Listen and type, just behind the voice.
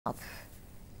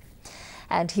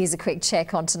And here's a quick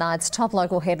check on tonight's top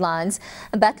local headlines.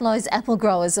 Batlow's apple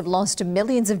growers have lost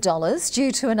millions of dollars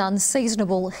due to an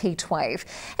unseasonable heat wave.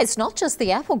 It's not just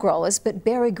the apple growers, but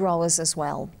berry growers as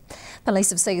well. Police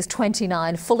have seized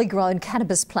 29 fully grown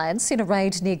cannabis plants in a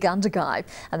raid near Gundagai.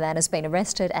 A man has been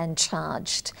arrested and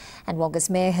charged. And Wagga's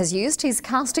mayor has used his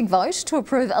casting vote to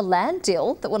approve a land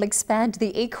deal that will expand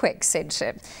the Equex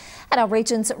Centre. And our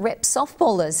region's rep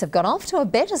softballers have got off to a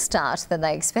better start than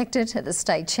they expected at the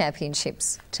state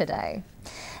championships today.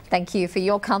 Thank you for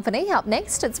your company. Up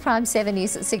next, it's Prime7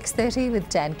 News at 6:30 with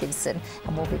Dan Gibson.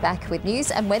 And we'll be back with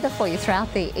news and weather for you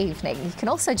throughout the evening. You can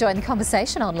also join the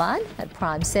conversation online at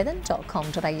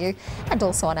prime7.com.au and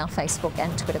also on our Facebook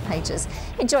and Twitter pages.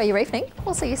 Enjoy your evening.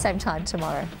 We'll see you same time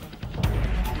tomorrow.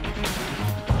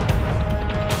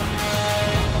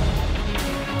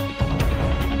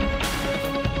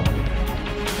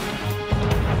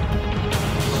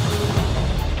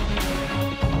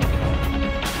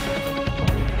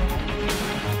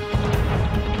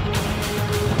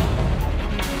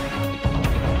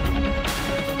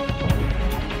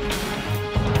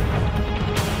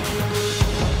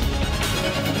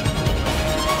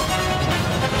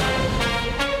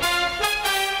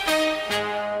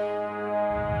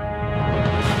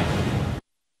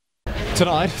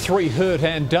 Tonight, 3 hurt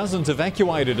and dozens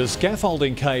evacuated as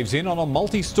scaffolding caves in on a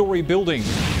multi-storey building.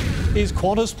 Is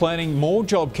Qantas planning more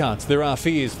job cuts? There are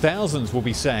fears thousands will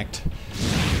be sacked.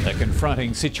 A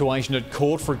confronting situation at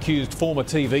court for accused former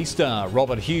TV star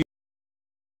Robert Hughes.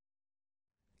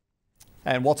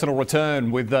 And Watson will return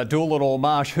with Doolan or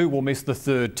Marsh, who will miss the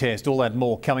third test. All that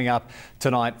more coming up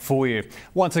tonight for you.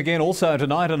 Once again, also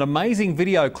tonight, an amazing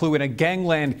video clue in a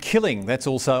gangland killing. That's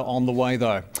also on the way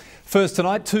though. First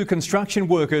tonight, 2 construction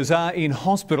workers are in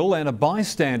hospital and a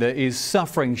bystander is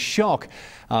suffering shock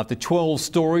after 12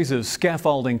 stories of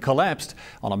scaffolding collapsed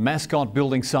on a Mascot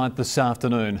building site this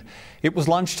afternoon. It was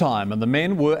lunchtime and the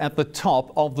men were at the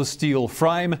top of the steel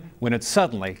frame when it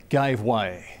suddenly gave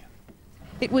way.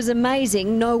 It was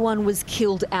amazing no one was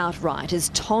killed outright as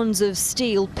tons of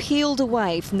steel peeled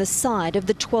away from the side of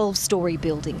the 12-storey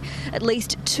building. At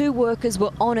least 2 workers were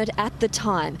on it at the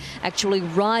time, actually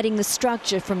riding the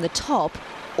structure from the top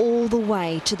all the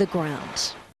way to the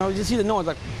ground. I just hear the noise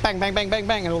like bang, bang, bang, bang,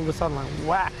 bang, and all of a sudden like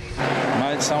whack.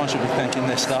 Mate, someone should be thanking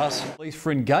their stars. Police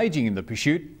for engaging in the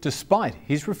pursuit despite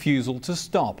his refusal to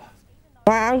stop.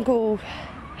 My uncle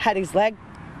had his leg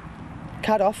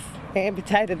cut off,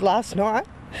 amputated last night.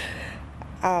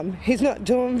 He's not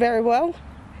doing very well.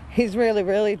 He's really,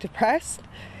 really depressed.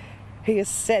 He has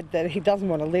said that he doesn't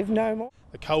want to live no more.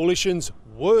 The Coalition's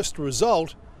worst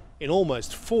result in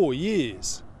almost 4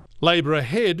 years. Labor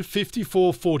ahead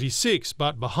 54-46,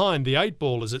 but behind the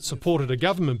 8-ball as it supported a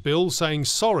government bill saying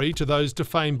sorry to those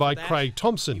defamed by Craig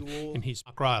Thompson in his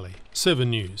Riley. 7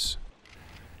 News.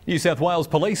 New South Wales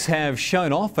Police have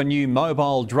shown off a new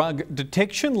mobile drug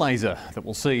detection laser that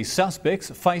will see suspects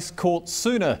face court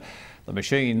sooner. The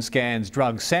machine scans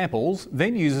drug samples,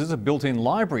 then uses a built-in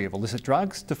library of illicit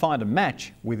drugs to find a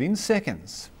match within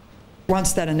seconds.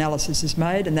 Once that analysis is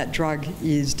made and that drug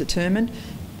is determined,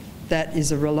 that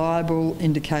is a reliable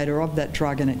indicator of that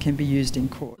drug and it can be used in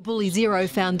court. The Bully Zero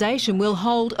Foundation will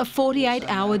hold a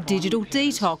 48-hour digital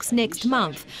detox next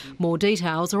month. More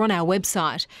details are on our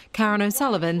website. Karen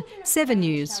O'Sullivan, 7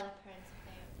 News.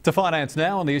 To finance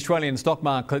now, and the Australian stock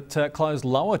market closed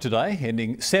lower today,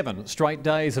 ending 7 straight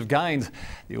days of gains.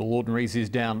 The All Ordinaries is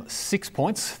down 6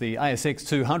 points. The ASX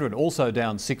 200 also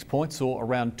down 6 points, or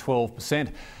around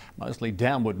 12%. Mostly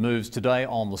downward moves today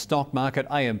on the stock market.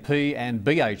 AMP and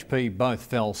BHP both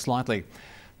fell slightly.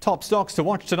 Top stocks to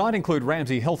watch tonight include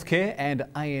Ramsay Healthcare and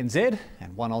ANZ,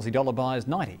 and one Aussie dollar buys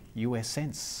 90 US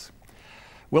cents.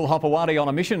 Will Hopewadi on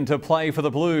a mission to play for the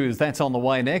Blues? That's on the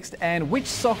way next. And which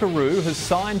Socceroo has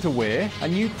signed to wear a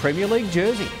new Premier League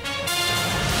jersey?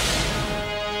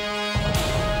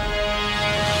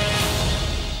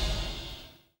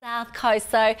 South coast,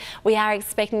 so we are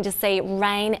expecting to see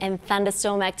rain and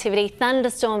thunderstorm activity.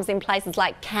 Thunderstorms in places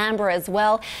like Canberra as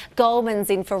well. Goulburn's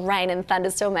in for rain and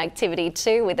thunderstorm activity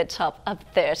too, with a top of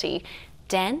 30.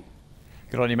 Dan?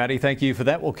 Good on you, Maddie. Thank you for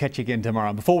that. We'll catch you again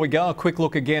tomorrow. Before we go, a quick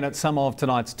look again at some of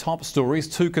tonight's top stories.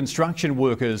 2 construction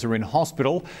workers are in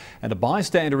hospital and a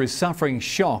bystander is suffering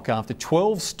shock after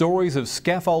 12 stories of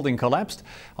scaffolding collapsed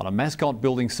on a Mascot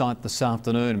building site this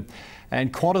afternoon.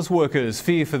 And Qantas workers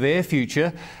fear for their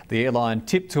future. The airline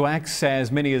tipped to axe as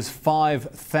many as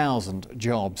 5,000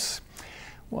 jobs.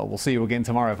 Well, we'll see you again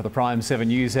tomorrow for the Prime7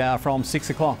 News Hour from 6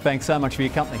 o'clock. Thanks so much for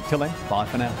your company. Till then, bye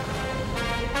for now.